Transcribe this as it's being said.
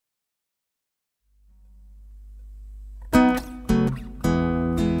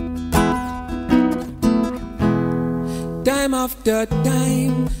time after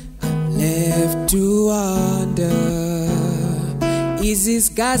time, I'm left to wonder, is this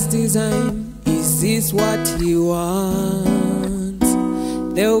God's design? Is this what He wants?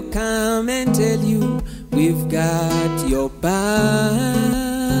 They'll come and tell you, we've got your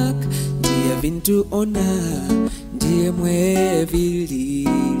back. Dear Vintu Ona, dear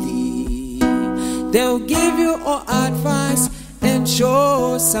Mwangilwa. They'll give you all advice and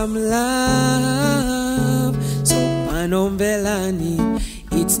show some love. So Panombelani,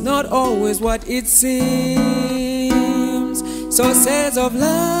 it's not always what it seems. Sources of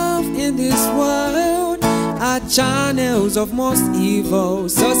love in this world are channels of most evil.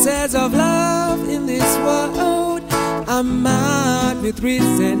 Sources of love in this world are mad with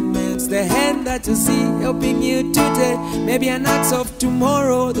resentments. The hand that you see helping you today, maybe an axe of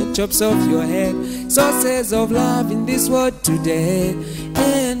tomorrow that chops off your head. Sources of love in this world today,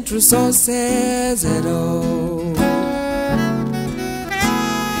 and true sources at all.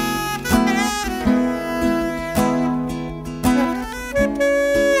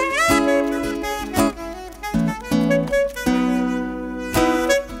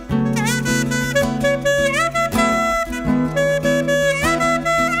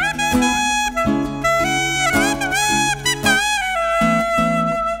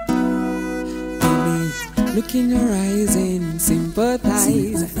 Look in your eyes and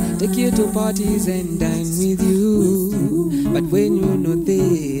sympathize. Take you to parties and dine with you. But when you know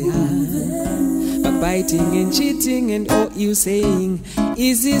they are biting and cheating and all you saying,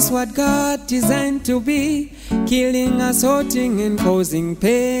 is this what God designed to be? Killing us, hurting and causing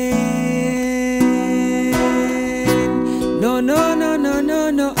pain. No, no, no, no, no,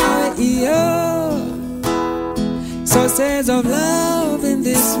 no, sources of love in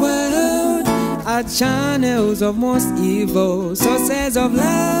this world are channels of most evil. Sources of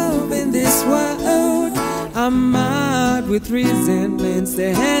love in this world are mad with resentments.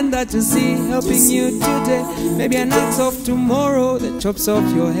 The hand that you see helping you today, maybe an axe of tomorrow that chops off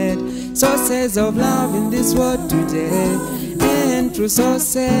your head. Sources of love in this world today, and true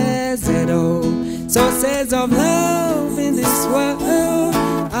sources at all. Sources of love in this world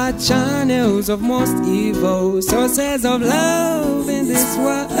are channels of most evil. Sources of love in this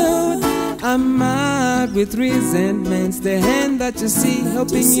world I'm mad with resentments. The hand that you see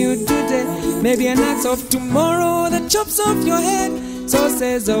helping you today, maybe an axe of tomorrow that chops off your head.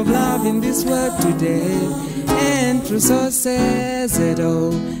 Sources of love in this world today, and true sources at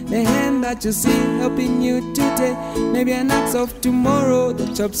all. The hand that you see helping you today, maybe an axe of tomorrow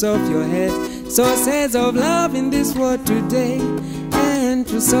that chops off your head. Sources of love in this world today, and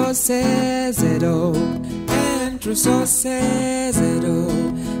true sources at all. And true sources at all.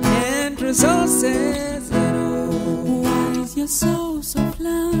 Sources at all. What is your source of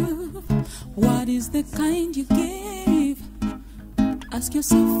love? What is the kind you give? Ask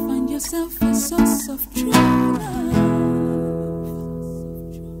yourself, find yourself a source of truth.